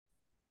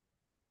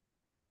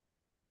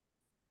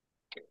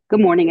Good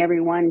morning,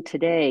 everyone.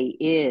 Today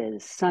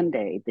is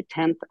Sunday, the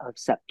 10th of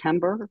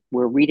September.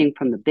 We're reading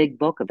from the Big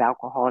Book of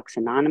Alcoholics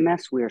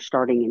Anonymous. We are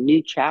starting a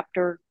new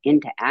chapter,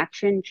 Into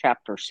Action,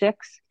 Chapter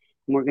 6.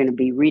 And we're going to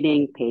be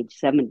reading page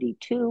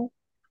 72,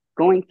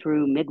 going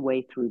through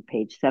midway through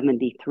page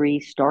 73,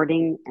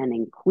 starting and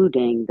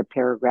including the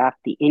paragraph,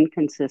 The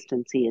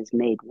Inconsistency is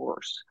Made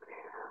Worse.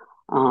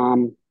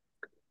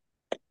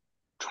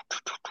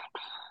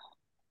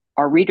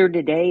 Our reader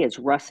today is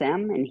Russ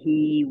M, and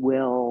he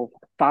will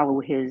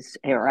follow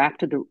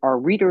our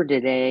reader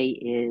today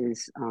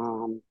is,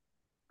 who's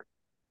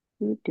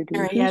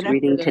Marietta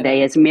reading today.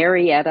 today is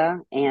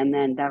Marietta, and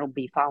then that'll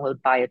be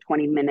followed by a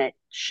 20-minute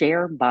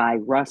share by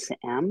Russ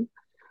M.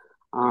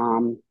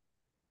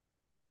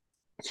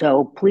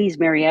 So please,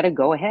 Marietta,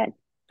 go ahead.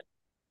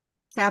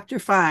 Chapter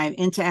 5,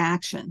 Into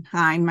Action.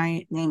 Hi,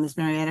 my name is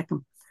Marietta,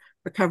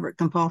 recovered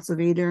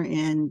compulsive eater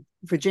in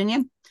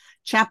Virginia.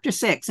 Chapter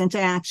 6, Into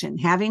Action.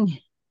 Having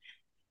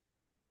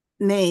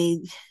made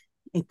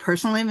a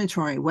personal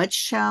inventory, what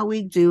shall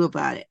we do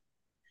about it?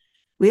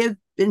 We have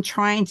been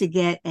trying to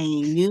get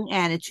a new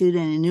attitude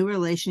and a new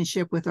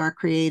relationship with our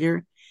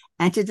Creator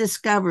and to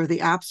discover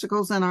the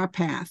obstacles in our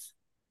path.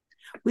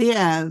 We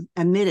have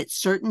admitted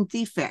certain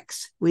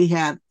defects. We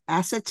have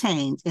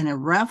ascertained in a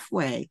rough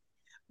way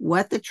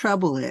what the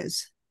trouble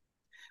is.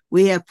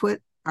 We have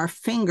put our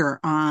finger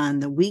on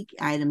the weak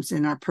items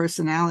in our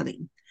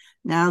personality.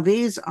 Now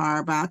these are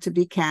about to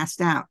be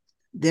cast out.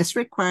 This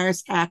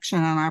requires action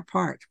on our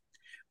part,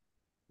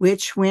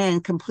 which when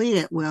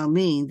completed will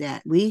mean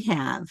that we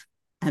have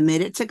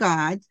admitted to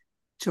God,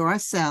 to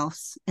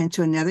ourselves, and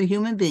to another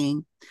human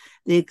being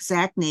the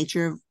exact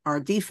nature of our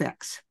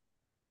defects.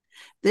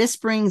 This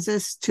brings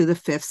us to the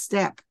fifth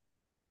step.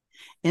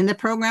 In the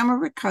program of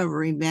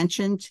recovery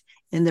mentioned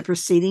in the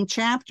preceding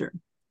chapter,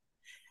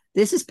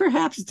 this is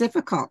perhaps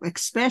difficult,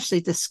 especially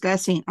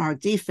discussing our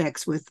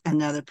defects with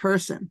another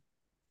person.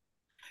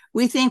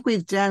 We think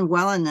we've done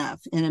well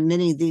enough in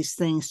admitting these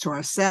things to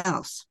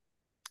ourselves.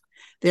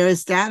 There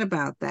is doubt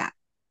about that.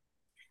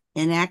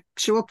 In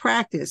actual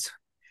practice,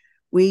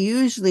 we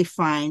usually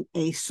find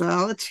a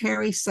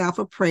solitary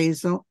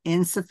self-appraisal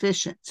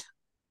insufficient.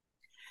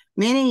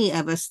 Many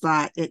of us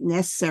thought it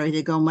necessary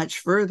to go much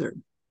further.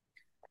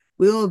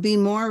 We will be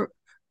more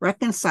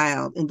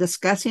reconciled in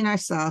discussing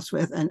ourselves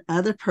with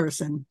another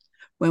person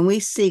when we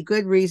see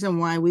good reason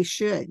why we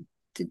should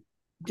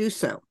do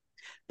so.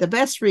 The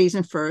best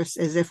reason first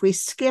is if we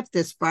skip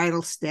this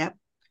vital step,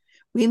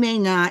 we may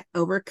not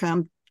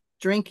overcome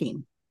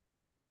drinking.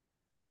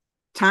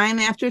 Time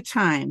after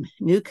time,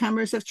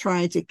 newcomers have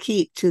tried to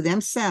keep to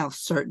themselves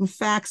certain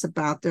facts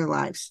about their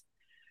lives,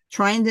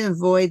 trying to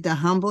avoid the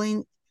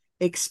humbling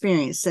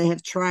experience. They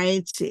have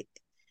tried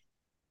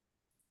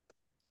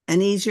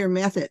an easier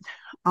method.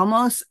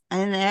 Almost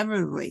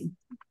inevitably,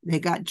 they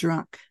got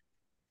drunk.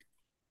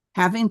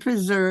 Having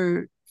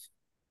persevered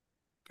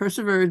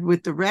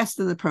with the rest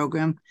of the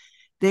program,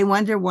 they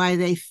wonder why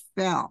they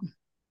fell.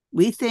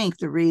 We think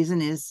the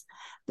reason is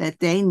that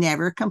they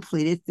never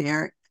completed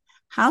their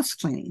house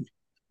cleaning.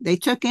 They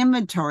took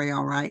inventory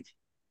all right,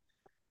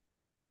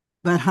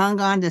 but hung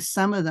on to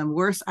some of the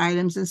worst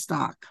items in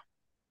stock.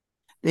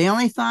 They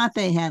only thought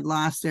they had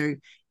lost their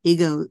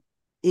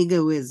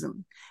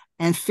egoism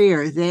and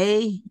fear.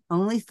 They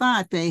only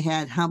thought they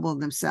had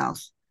humbled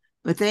themselves,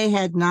 but they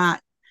had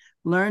not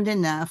learned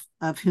enough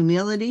of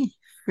humility,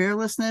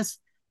 fearlessness,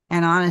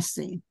 and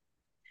honesty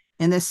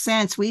in the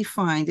sense we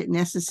find it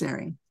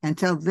necessary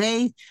until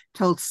they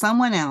told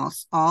someone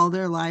else all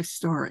their life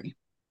story.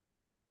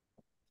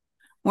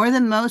 More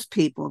than most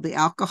people, the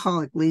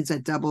alcoholic leads a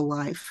double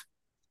life.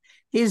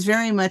 He is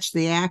very much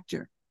the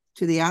actor.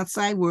 To the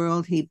outside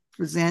world, he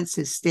presents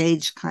his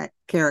stage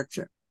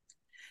character.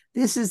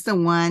 This is the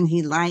one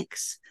he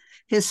likes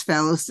his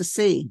fellows to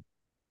see.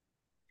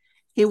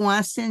 He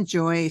wants to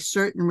enjoy a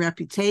certain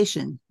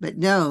reputation, but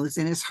knows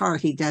in his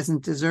heart he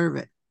doesn't deserve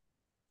it.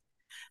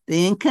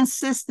 The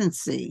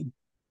inconsistency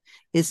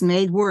is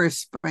made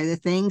worse by the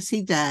things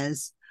he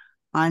does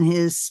on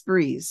his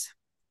sprees.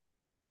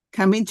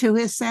 Coming to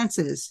his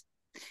senses,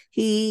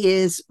 he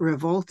is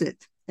revolted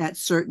at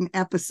certain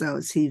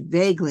episodes he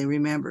vaguely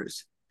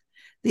remembers.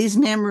 These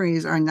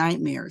memories are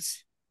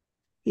nightmares.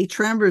 He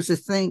trembles to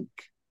think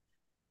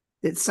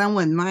that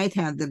someone might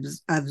have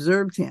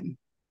observed him.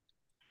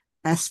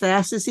 As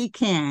fast as he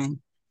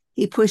can,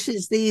 he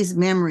pushes these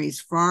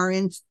memories far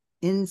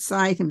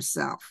inside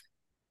himself.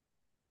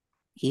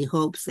 He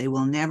hopes they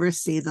will never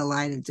see the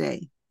light of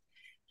day.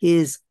 He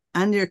is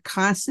under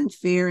constant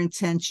fear and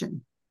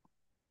tension.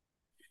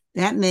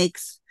 That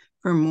makes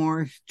for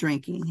more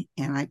drinking,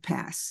 and I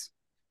pass.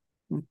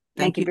 Thank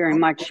Thank you you. very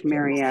much,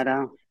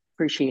 Marietta.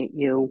 Appreciate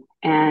you.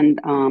 And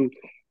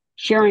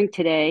sharing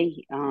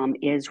today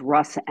is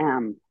Russ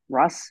M.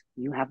 Russ,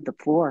 you have the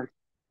floor.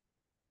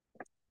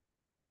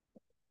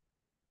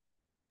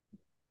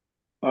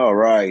 All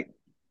right.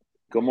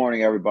 Good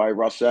morning, everybody.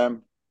 Russ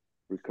M,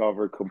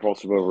 recovered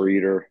compulsive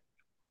overeater.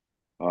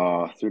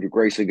 Through the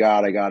grace of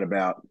God, I got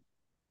about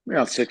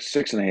around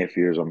 6.5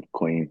 years. I'm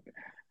clean.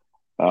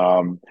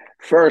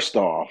 First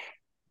off,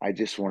 I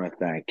just want to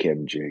thank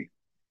Kim G.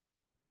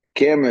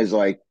 Kim is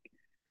like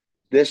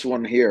this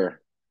one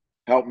here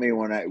helped me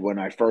when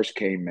I first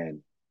came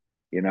in.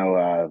 You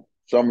know,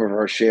 some of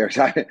her shares,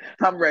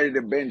 I'm ready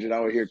to binge it. I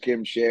would hear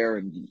Kim share,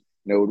 and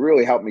it would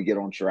really help me get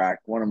on track.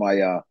 One of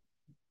my, uh,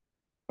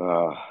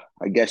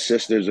 I guess,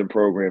 sisters in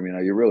program,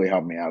 you really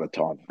helped me out a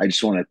ton. I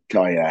just want to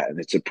tell you that, and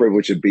it's a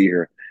privilege to be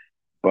here.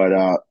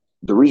 But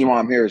the reason why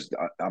I'm here is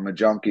I'm a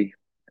junkie.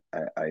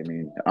 I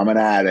mean, I'm an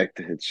addict.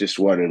 It's just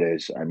what it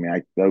is. I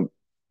mean,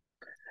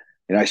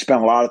 I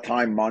spent a lot of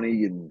time,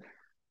 money, and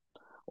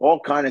all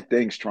kind of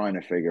things trying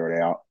to figure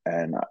it out.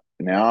 And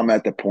now I'm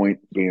at the point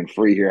being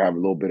free here, have a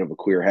little bit of a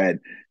clear head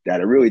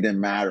that it really didn't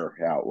matter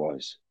how it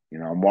was.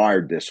 I'm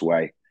wired this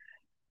way.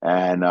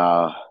 And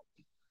I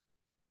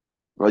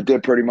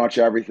did pretty much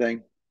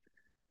everything,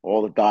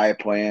 all the diet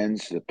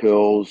plans, the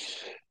pills,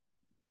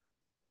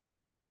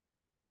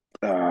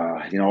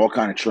 all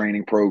kind of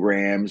training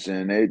programs.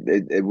 And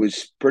it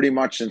was pretty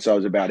much since I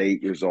was about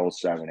 8 years old,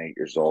 7, 8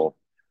 years old.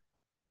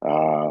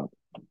 Uh,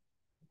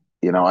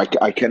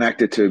 I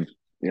connected to,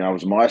 I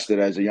was molested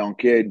as a young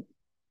kid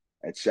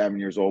at 7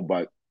 years old,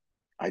 but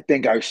I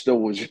think I still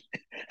was.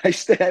 I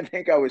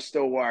think I was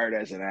still wired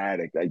as an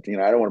addict. I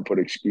don't want to put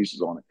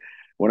excuses on it.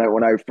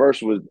 When I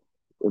first was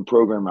in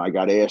program, I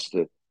got asked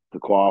to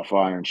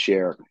qualify and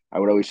share. I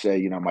would always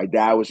say, my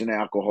dad was an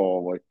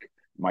alcoholic.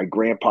 My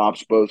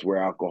grandpops both were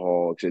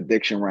alcoholics.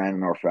 Addiction ran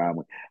in our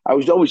family. I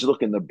was always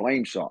looking to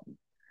blame something,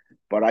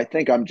 but I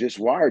think I'm just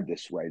wired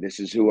this way. This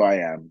is who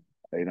I am.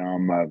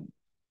 I'm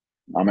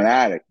an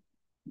addict,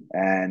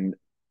 and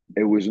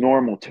it was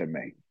normal to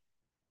me.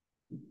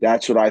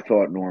 That's what I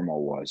thought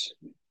normal was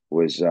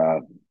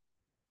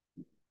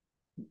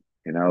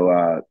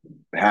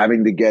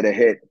having to get a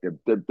hit.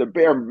 The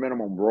bare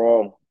minimum,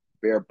 raw,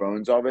 bare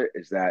bones of it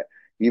is that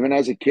even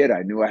as a kid,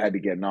 I knew I had to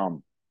get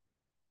numb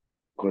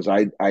because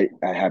I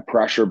had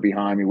pressure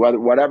behind me,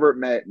 whatever it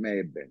may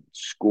have been,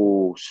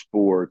 school,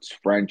 sports,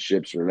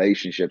 friendships,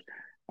 relationships.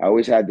 I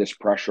always had this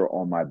pressure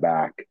on my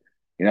back.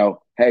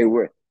 Hey,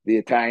 we're the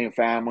Italian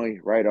family,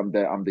 right? I'm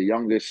the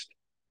youngest,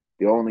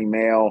 the only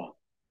male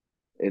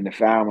in the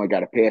family. Got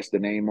to pass the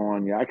name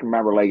on. I can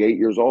remember like 8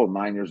 years old,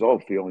 9 years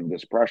old, feeling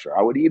this pressure.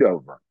 I would eat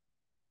over.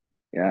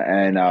 Yeah,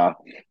 and I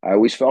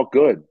always felt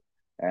good.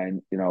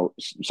 And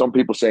some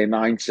people say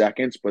 9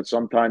 seconds, but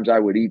sometimes I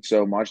would eat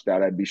so much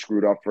that I'd be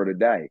screwed up for the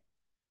day.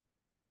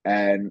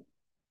 And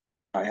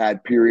I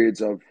had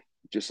periods of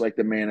just like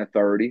the man of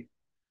 30.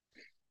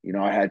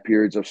 I had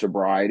periods of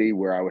sobriety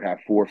where I would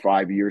have 4 or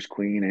 5 years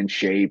clean, in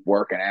shape,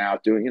 working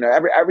out, doing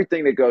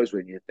everything that goes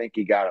when you think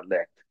you got it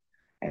licked.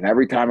 And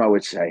every time I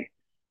would say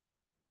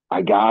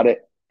I got it,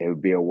 it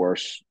would be a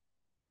worse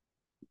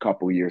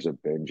couple years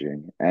of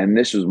binging. And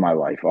this was my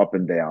life, up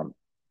and down.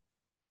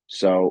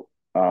 So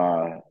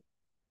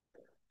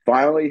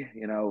finally,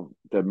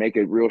 to make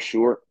it real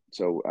short,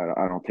 so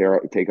I don't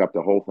take up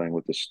the whole thing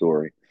with the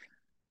story.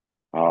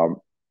 Um,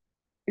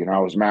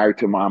 I'm married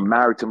to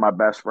my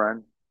best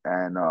friend,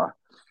 and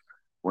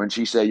when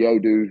she said, "Yo,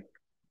 dude,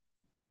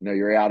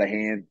 you're out of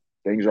hand.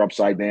 Things are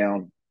upside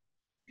down.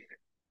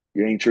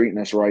 You ain't treating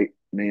us right,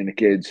 me and the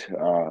kids.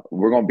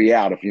 We're gonna be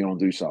out if you don't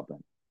do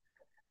something."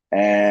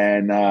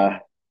 And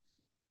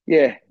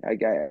yeah,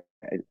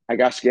 I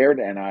got scared,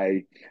 and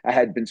I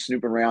had been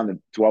snooping around the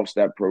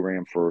 12-step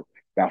program for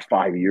about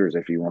 5 years.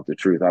 If you want the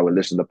truth, I would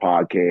listen to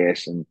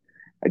podcasts, and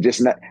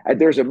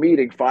there's a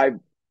meeting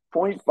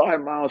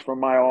 5.5 miles from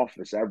my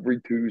office every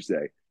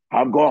Tuesday.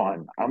 I'm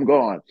gone,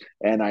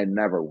 and I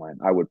never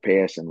went. I would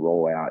pass and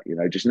roll out,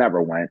 just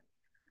never went.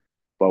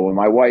 But when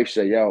my wife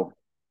said, "Yo,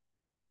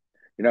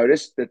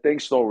 the thing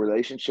stole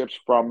relationships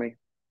from me.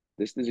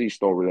 This disease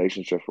stole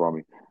relationships from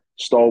me,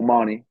 stole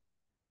money.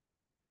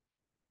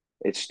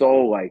 It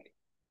stole like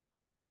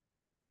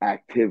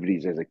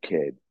activities as a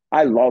kid.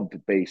 I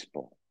loved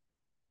baseball.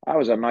 I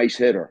was a nice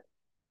hitter.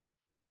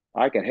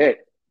 I could hit,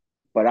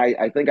 but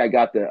I think I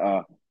got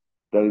the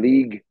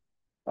league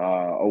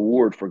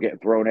award for getting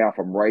thrown out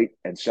from right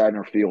and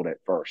center field at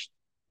first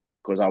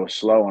because I was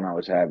slow and I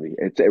was heavy.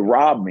 It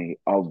robbed me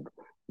of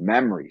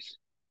memories.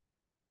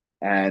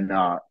 And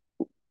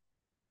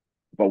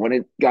but when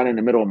it got in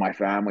the middle of my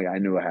family, I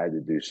knew I had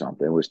to do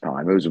something. It was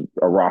time. It was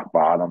a rock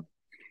bottom.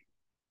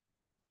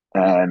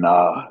 And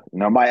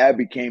my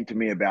Abby came to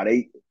me about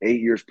 8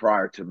 years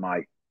prior to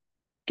my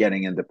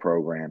getting into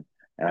program,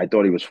 and I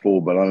thought he was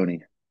full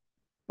baloney,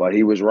 but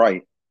he was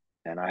right.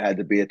 And I had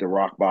to be at the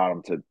rock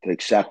bottom to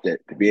accept it,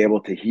 to be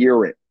able to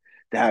hear it,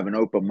 to have an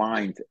open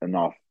mind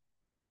enough.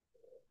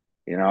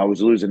 I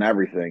was losing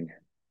everything.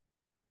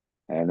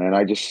 And then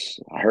I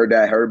heard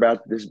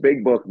about this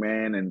big book,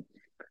 man, and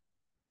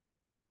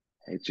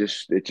it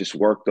just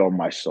worked on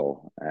my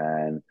soul.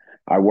 And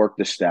I worked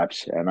the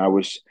steps, and I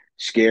was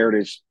scared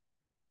as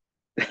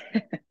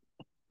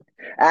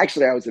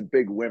actually I was a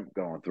big wimp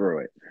going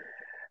through it.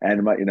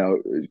 And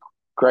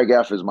Craig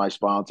F is my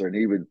sponsor, and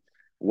he would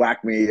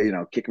whack me,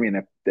 kick me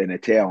in the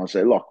tail and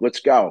say, "Look,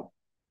 let's go."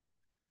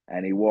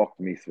 And he walked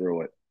me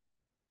through it.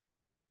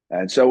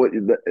 And so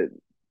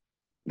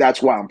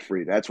That's why I'm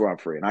free. That's why I'm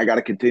free. And I got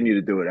to continue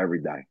to do it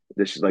every day.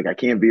 This is like, I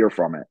can't veer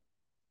from it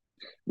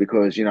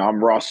because,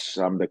 I'm Russ.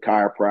 I'm the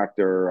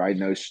chiropractor. I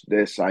know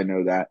this, I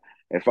know that.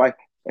 If I,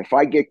 if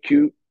I get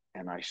cute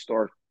and I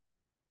start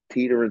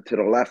teetering to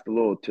the left a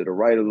little, to the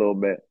right a little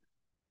bit,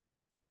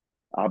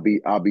 I'll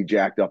be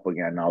jacked up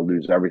again. I'll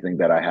lose everything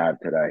that I have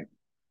today.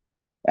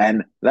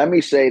 And let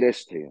me say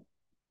this to you.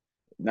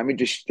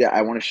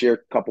 I want to share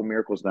a couple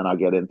miracles, then I'll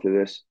get into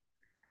this.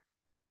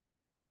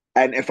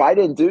 And if I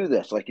didn't do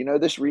this, like,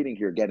 this reading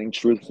here, getting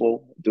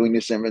truthful, doing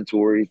this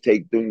inventory,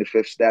 doing the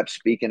fifth step,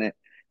 speaking it,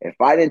 if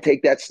I didn't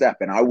take that step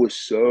and I was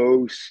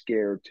so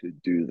scared to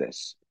do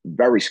this,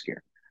 very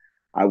scared,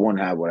 I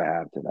wouldn't have what I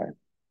have today.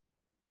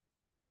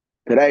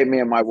 Today, me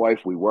and my wife,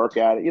 we work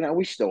at it.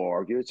 We still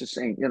argue. It's the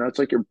same, it's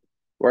like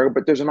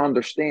but there's an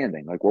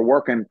understanding. Like we're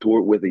working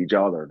toward with each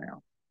other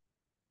now.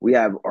 We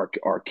have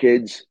our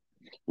kids.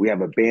 We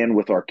have a band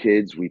with our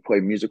kids. We play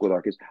music with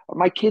our kids.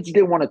 My kids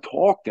didn't want to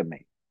talk to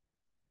me.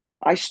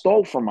 I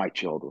stole from my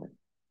children.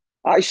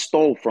 I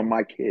stole from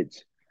my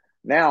kids.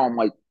 Now I'm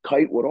like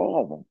tight with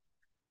all of them.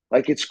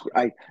 Like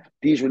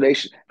these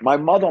relations. My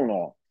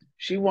mother-in-law,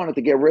 she wanted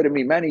to get rid of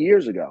me many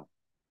years ago.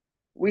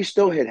 We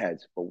still hit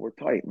heads, but we're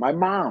tight. My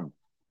mom,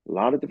 a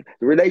lot of the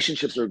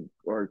relationships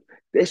are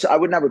this. I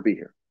would never be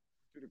here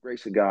through the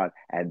grace of God.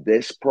 And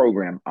this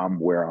program, I'm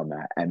where I'm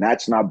at, and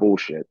that's not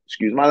bullshit.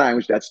 Excuse my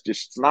language. That's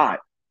just it's not.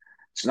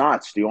 It's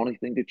not. It's the only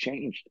thing that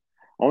changed.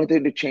 Only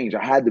thing that changed.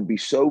 I had to be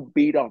so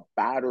beat up,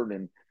 battered,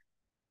 and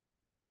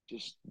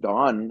just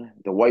done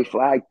the white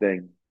flag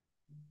thing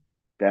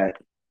that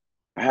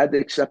I had to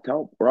accept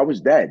help or I was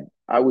dead.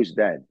 I was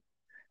dead.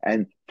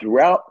 And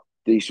throughout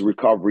these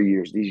recovery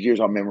years, these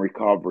years I'm in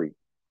recovery,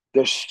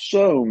 there's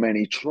so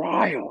many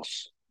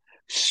trials,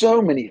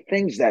 so many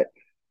things that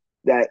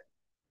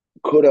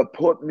could have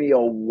put me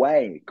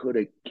away, could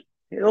have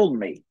killed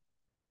me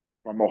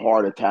from a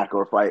heart attack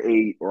or if I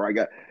ate or I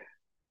got,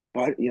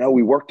 but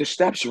we worked the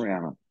steps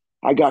around them.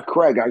 I got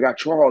Craig, I got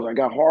Charles, I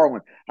got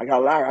Harlan, I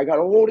got Larry, I got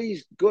all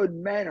these good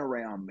men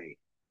around me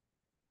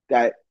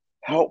that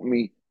helped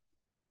me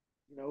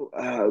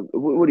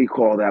what do you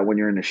call that when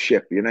you're in a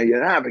ship? You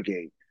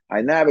navigate.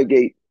 I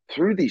navigate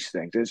through these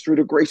things. And it's through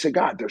the grace of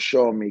God. They're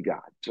showing me God.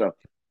 So,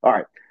 all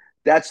right,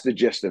 that's the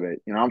gist of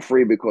it. I'm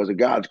free because of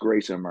God's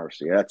grace and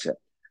mercy. That's it.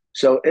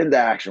 So into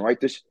action, right?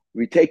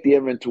 We take the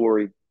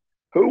inventory.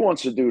 Who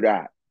wants to do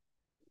that?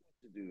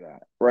 To do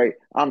that, right?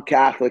 I'm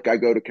Catholic. I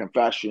go to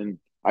confession.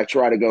 I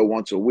try to go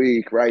once a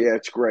week, right? Yeah,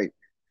 it's great.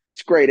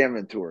 It's great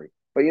inventory.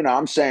 But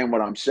I'm saying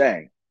what I'm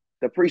saying.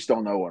 The priest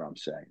don't know what I'm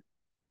saying.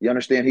 You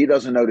understand? He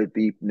doesn't know the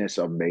deepness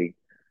of me.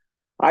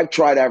 I've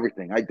tried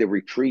everything. I did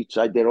retreats.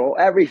 I did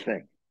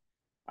everything.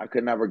 I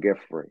could never get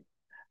free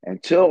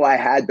until I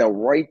had to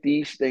write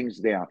these things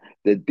down.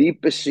 The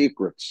deepest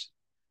secrets,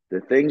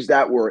 the things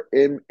that were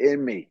in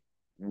me,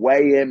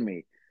 way in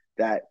me,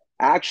 that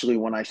actually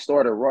when I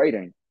started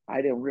writing,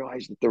 I didn't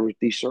realize that there were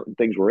these certain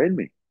things were in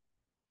me.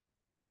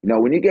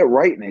 When you get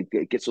writing,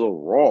 it gets a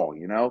little raw.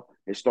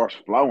 It starts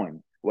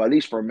flowing. Well, at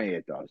least for me,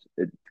 it does.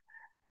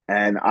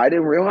 And I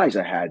didn't realize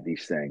I had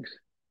these things.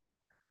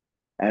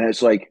 And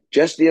it's like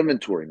just the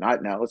inventory,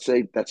 not now. Let's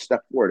say that's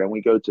step 4. Then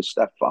we go to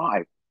step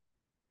 5,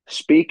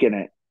 speaking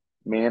it.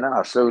 Man, I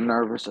was so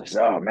nervous. I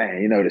said, oh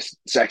man, this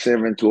sex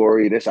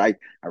inventory, I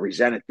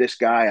resented this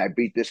guy. I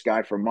beat this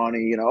guy for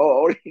money,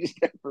 all these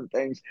different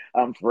things.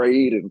 I'm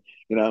afraid. And,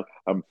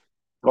 I'm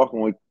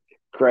talking with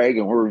Craig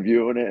and we're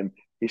reviewing it. And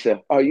he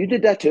said, oh, you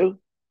did that too?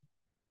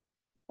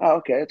 Oh,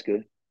 okay. That's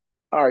good.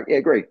 All right.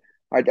 Yeah, great.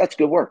 All right. That's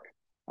good work.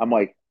 I'm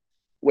like,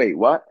 wait,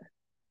 what?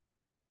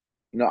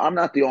 I'm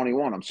not the only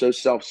one. I'm so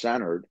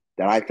self-centered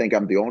that I think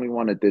I'm the only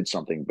one that did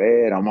something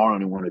bad. I'm the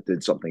only one that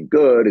did something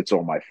good. It's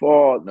all my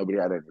fault. Nobody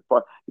had any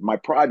part. My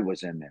pride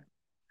was in there.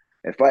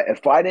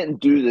 If I didn't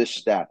do this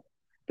step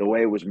the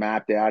way it was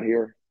mapped out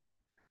here,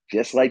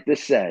 just like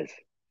this says,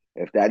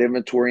 if that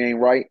inventory ain't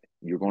right,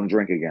 you're going to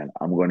drink again.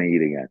 I'm going to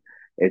eat again.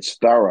 It's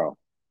thorough.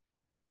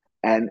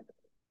 And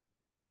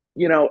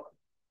you know,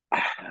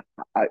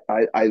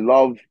 I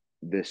love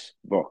this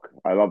book.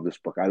 I love this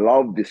book. I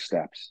love the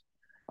steps.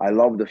 I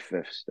love the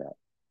fifth step.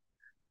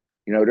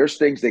 There's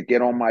things that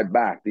get on my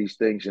back. These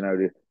things,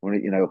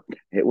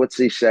 what's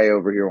he say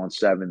over here on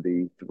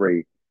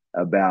 73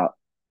 about,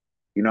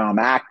 I'm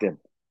acting,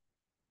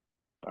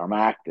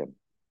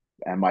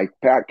 and my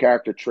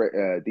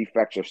character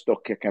defects are still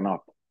kicking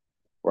up,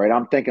 right?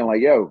 I'm thinking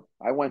like, yo,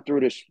 I went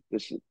through this,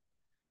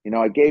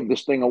 I gave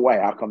this thing away.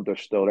 How come they're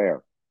still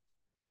there?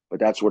 But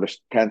that's where the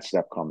 10th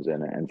step comes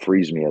in and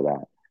frees me of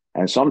that.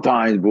 And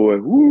sometimes, boy,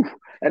 whoo,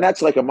 and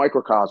that's like a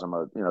microcosm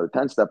of, the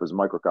 10th step is a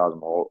microcosm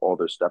of all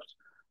those steps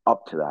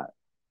up to that.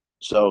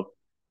 So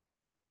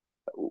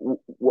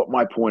what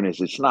my point is,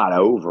 it's not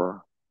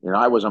over.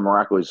 I wasn't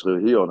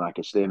miraculously healed, and I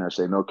could stand there and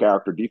say, "No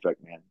character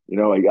defect, man."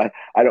 Like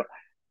I don't.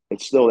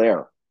 It's still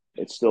there.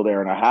 It's still there,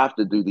 and I have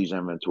to do these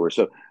inventories.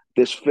 So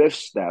this fifth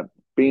step,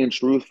 being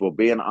truthful,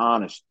 being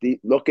honest,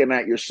 looking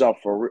at yourself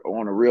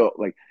on a real,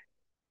 like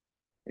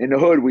in the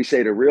hood, we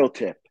say the real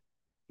tip.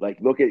 Like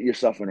look at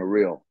yourself in a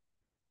real,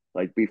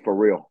 like be for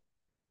real.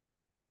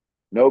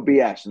 No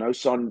BS, no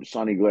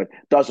sunny glare.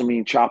 Doesn't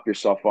mean chop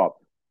yourself up,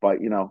 but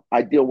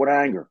I deal with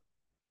anger.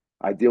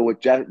 I deal with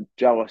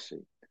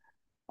jealousy.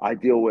 I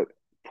deal with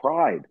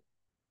pride.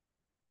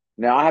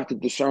 Now I have to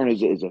discern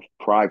is it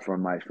pride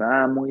from my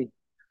family?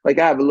 Like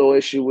I have a little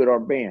issue with our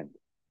band.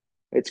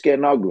 It's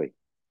getting ugly.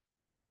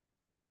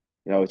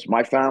 It's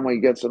my family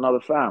against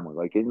another family.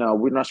 Like,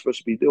 we're not supposed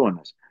to be doing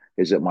this.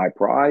 Is it my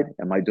pride?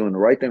 Am I doing the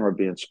right thing or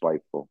being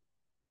spiteful?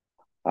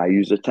 I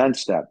use a 10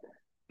 step,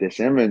 this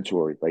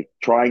inventory, like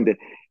trying to,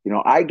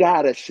 I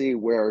gotta see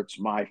where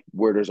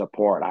there's a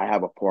part. I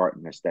have a part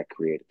in this that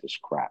created this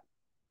crap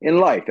in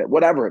life,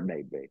 whatever it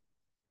may be.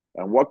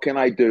 And what can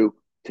I do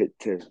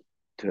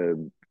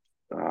to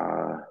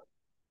uh,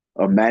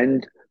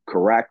 amend,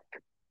 correct,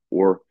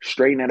 or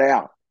straighten it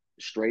out?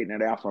 Straighten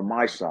it out from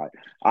my side.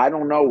 I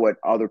don't know what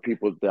the other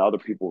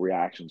people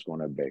reaction is going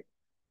to be.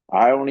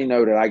 I only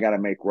know that I got to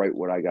make right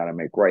what I got to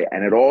make right,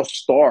 and it all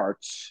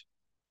starts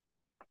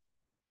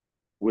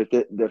with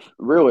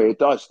really it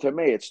does to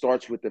me. It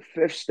starts with the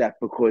fifth step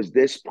because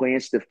this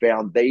plants the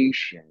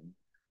foundation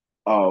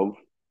of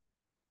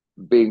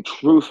being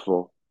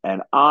truthful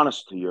and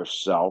honest to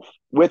yourself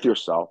with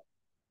yourself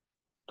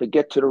to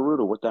get to the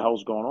root of what the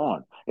hell's going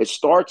on. It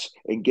starts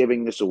in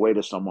giving this away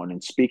to someone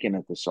and speaking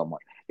it to someone.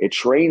 It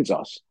trains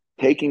us.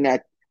 Taking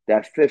that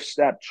fifth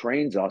step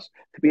trains us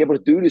to be able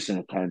to do this in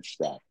a 10th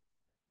step.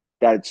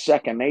 That it's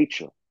second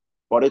nature,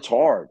 but it's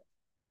hard,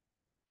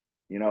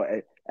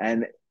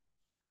 and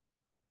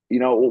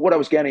what I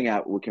was getting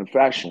at with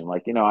confession,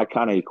 like, I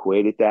kind of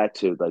equated that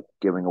to like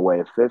giving away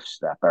a fifth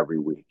step every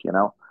week,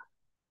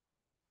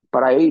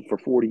 but I ate for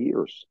 40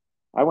 years.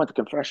 I went to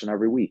confession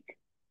every week.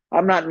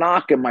 I'm not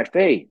knocking my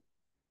faith.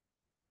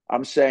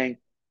 I'm saying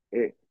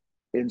it,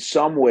 in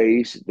some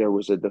ways, there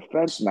was a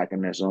defense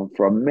mechanism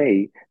from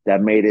me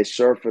that made it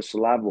surface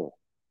level.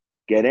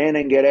 Get in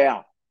and get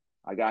out.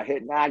 I got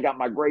hit. Now I got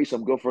my grace.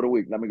 I'm good for the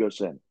week. Let me go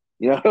sin.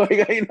 You know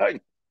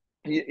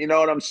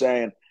what I'm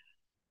saying?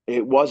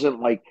 It wasn't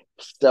like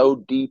so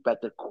deep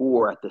at the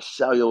core, at the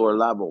cellular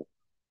level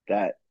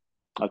that,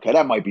 okay,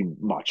 that might be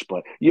much,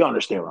 but you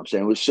understand what I'm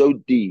saying. It was so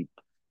deep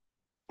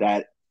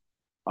that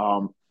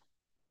um,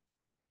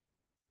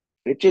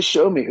 it just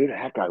showed me who the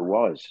heck I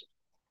was.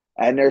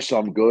 And there's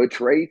some good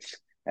traits,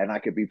 and I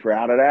could be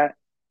proud of that.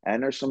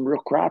 And there's some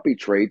real crappy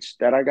traits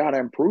that I got to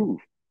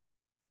improve,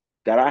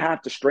 that I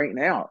have to straighten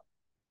out.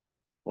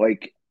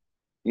 Like,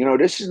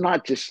 this is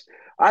not just.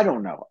 I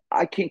don't know.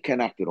 I can't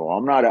connect it all.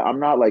 I'm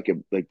not like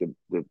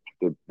the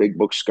big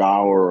book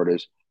scholar or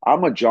this.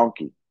 I'm a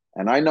junkie,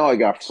 and I know I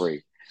got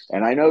free,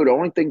 and I know the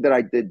only thing that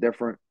I did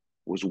different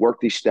was work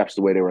these steps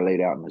the way they were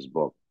laid out in this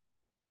book.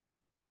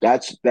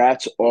 That's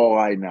all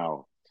I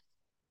know.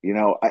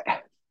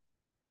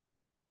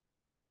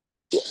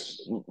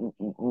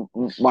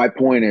 My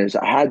point is,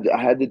 I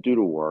had to do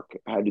the work.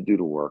 I had to do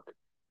the work,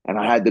 and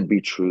I had to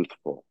be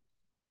truthful.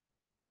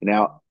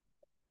 Now,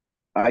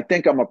 I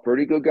think I'm a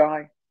pretty good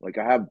guy. Like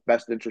I have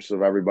best interests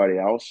of everybody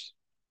else.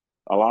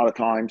 A lot of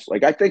times,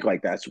 like I think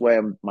like that's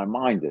where my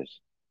mind is.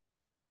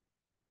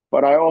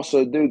 But I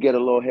also do get a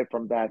little hit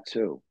from that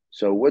too.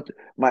 So what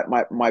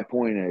my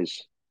point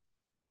is,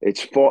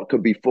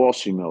 could be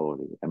false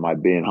humility. Am I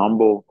being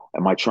humble?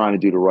 Am I trying to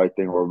do the right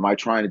thing, or am I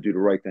trying to do the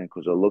right thing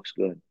because it looks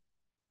good?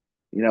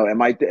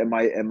 Am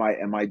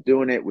I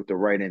doing it with the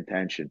right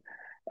intention?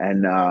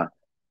 And I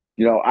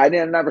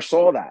never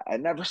saw that. I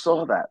never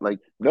saw that. Like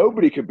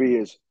nobody could be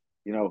as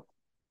you know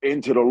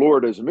into the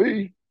Lord as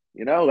me.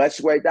 That's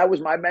the way. That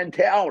was my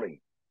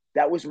mentality.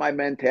 That was my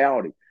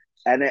mentality,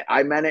 and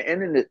I meant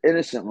it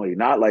innocently,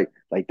 not like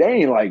they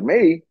ain't like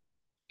me.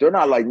 They're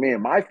not like me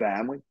and my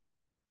family.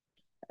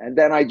 And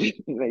then I just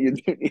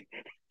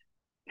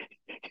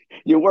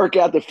you work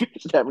out the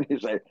fifth step and you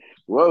say,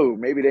 whoa,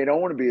 maybe they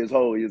don't want to be as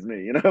holy as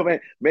me. You know what I mean?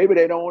 Maybe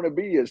they don't want to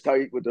be as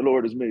tight with the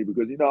Lord as me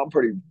because, I'm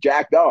pretty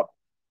jacked up.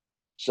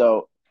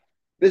 So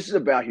this is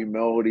about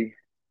humility.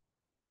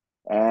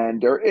 And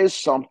there is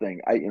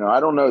something, I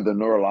don't know the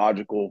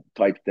neurological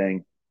type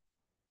thing,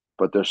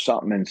 but there's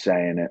something in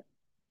saying it.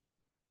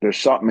 There's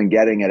something in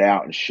getting it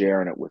out and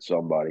sharing it with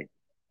somebody.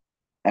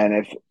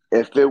 And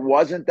if it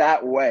wasn't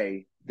that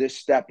way, this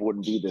step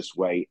wouldn't be this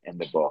way in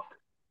the book.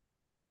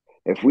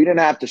 If we didn't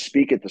have to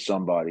speak it to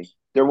somebody,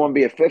 there wouldn't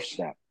be a fifth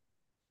step.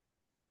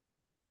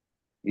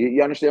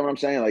 You understand what I'm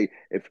saying? Like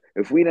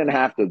if we didn't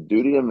have to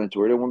do the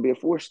inventory, there wouldn't be a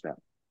fourth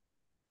step.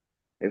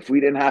 If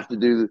we didn't have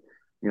to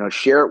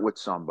share it with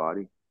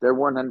somebody, there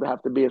wouldn't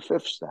have to be a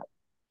fifth step.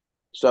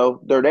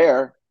 So they're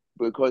there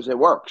because it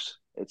works.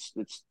 It's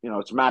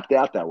mapped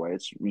out that way.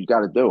 You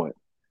got to do it.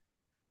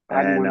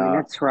 5 more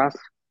minutes, Russ.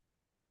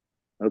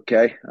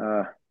 Okay.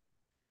 I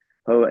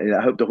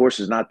hope the horse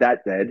is not that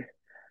dead.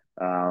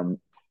 Um,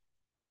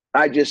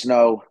 I just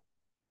know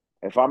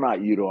if I'm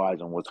not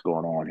utilizing what's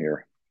going on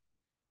here,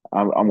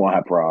 I'm going to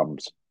have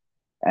problems,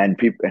 and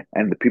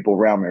the people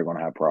around me are going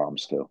to have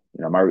problems too.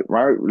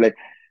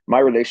 My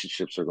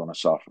relationships are going to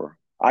suffer.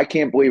 I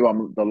can't believe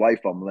I'm the life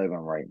I'm living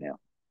right now.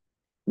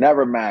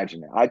 Never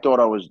imagined it. I thought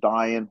I was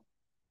dying.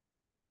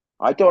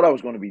 I thought I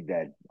was going to be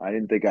dead. I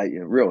didn't think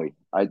really.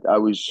 I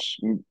was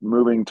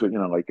moving to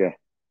like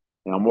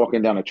and I'm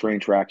walking down the train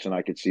tracks and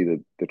I could see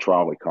the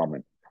trolley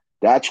coming.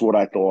 That's what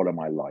I thought of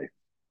my life.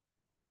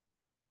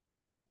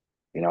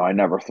 I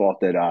never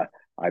thought that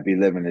I'd be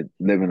living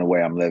the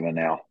way I'm living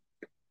now,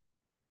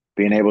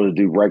 being able to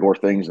do regular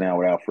things now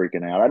without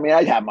freaking out. I mean,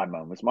 I'd have my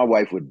moments. My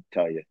wife would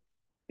tell you,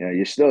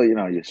 you still,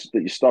 you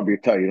stub your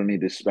toe. You don't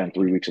need to spend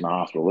 3 weeks in the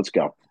hospital. Let's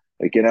go.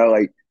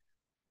 Like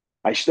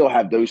I still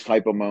have those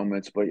type of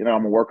moments, but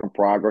I'm a work in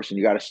progress,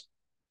 and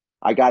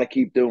I got to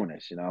keep doing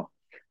this.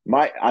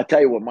 I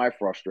tell you what my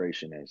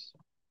frustration is,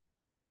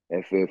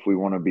 if we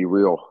want to be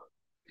real,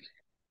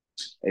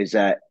 is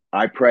that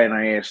I pray and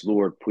I ask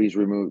Lord, please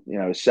remove, the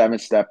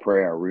 7-step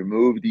prayer,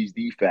 remove these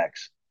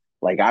defects.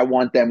 Like I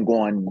want them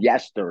gone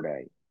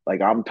yesterday.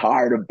 Like I'm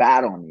tired of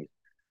battling these,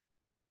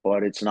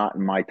 but it's not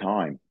in my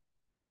time.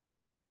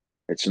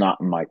 It's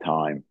not in my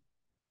time,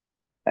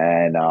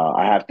 and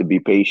I have to be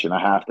patient. I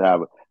have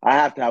to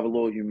have a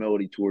little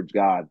humility towards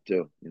God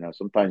too.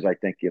 Sometimes I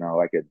think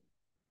I could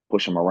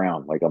push him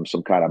around like I'm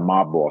some kind of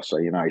mob boss. So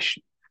you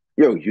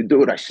do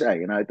what I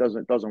say. It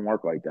doesn't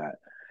work like that.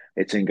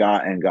 It's in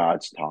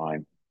God's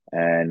time,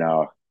 and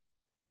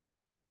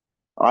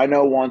I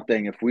know one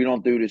thing: if we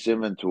don't do this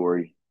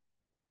inventory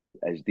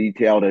as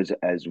detailed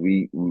as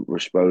we were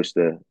supposed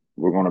to,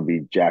 we're going to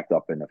be jacked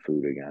up in the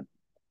food again.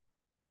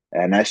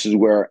 And this is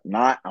where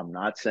I'm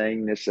not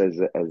saying this as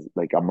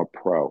like I'm a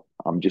pro.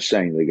 I'm just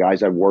saying the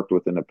guys I've worked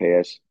with in the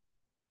past,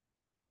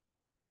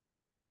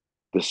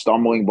 the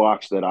stumbling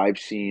blocks that I've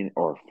seen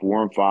are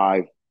 4 and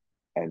 5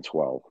 and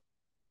 12.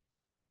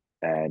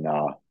 And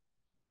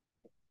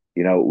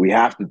we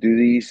have to do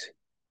these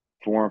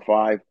 4 and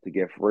 5 to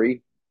get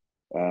free.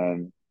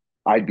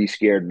 I'd be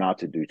scared not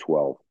to do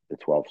 12, the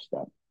 12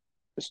 step.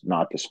 It's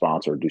not to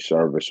sponsor, do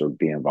service, or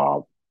be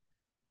involved,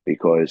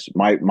 because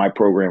my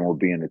program will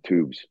be in the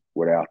tubes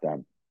without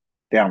them,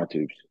 down the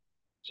tubes.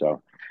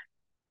 So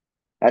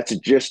that's the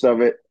gist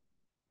of it.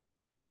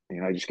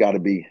 I just got to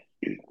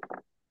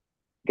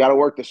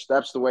work the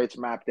steps the way it's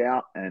mapped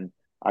out, and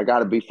I got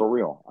to be for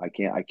real. I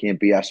can't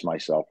BS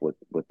myself with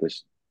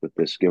this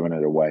giving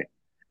it away,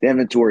 the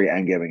inventory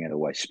and giving it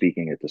away,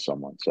 speaking it to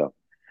someone. So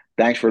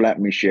thanks for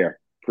letting me share.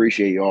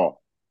 Appreciate you all.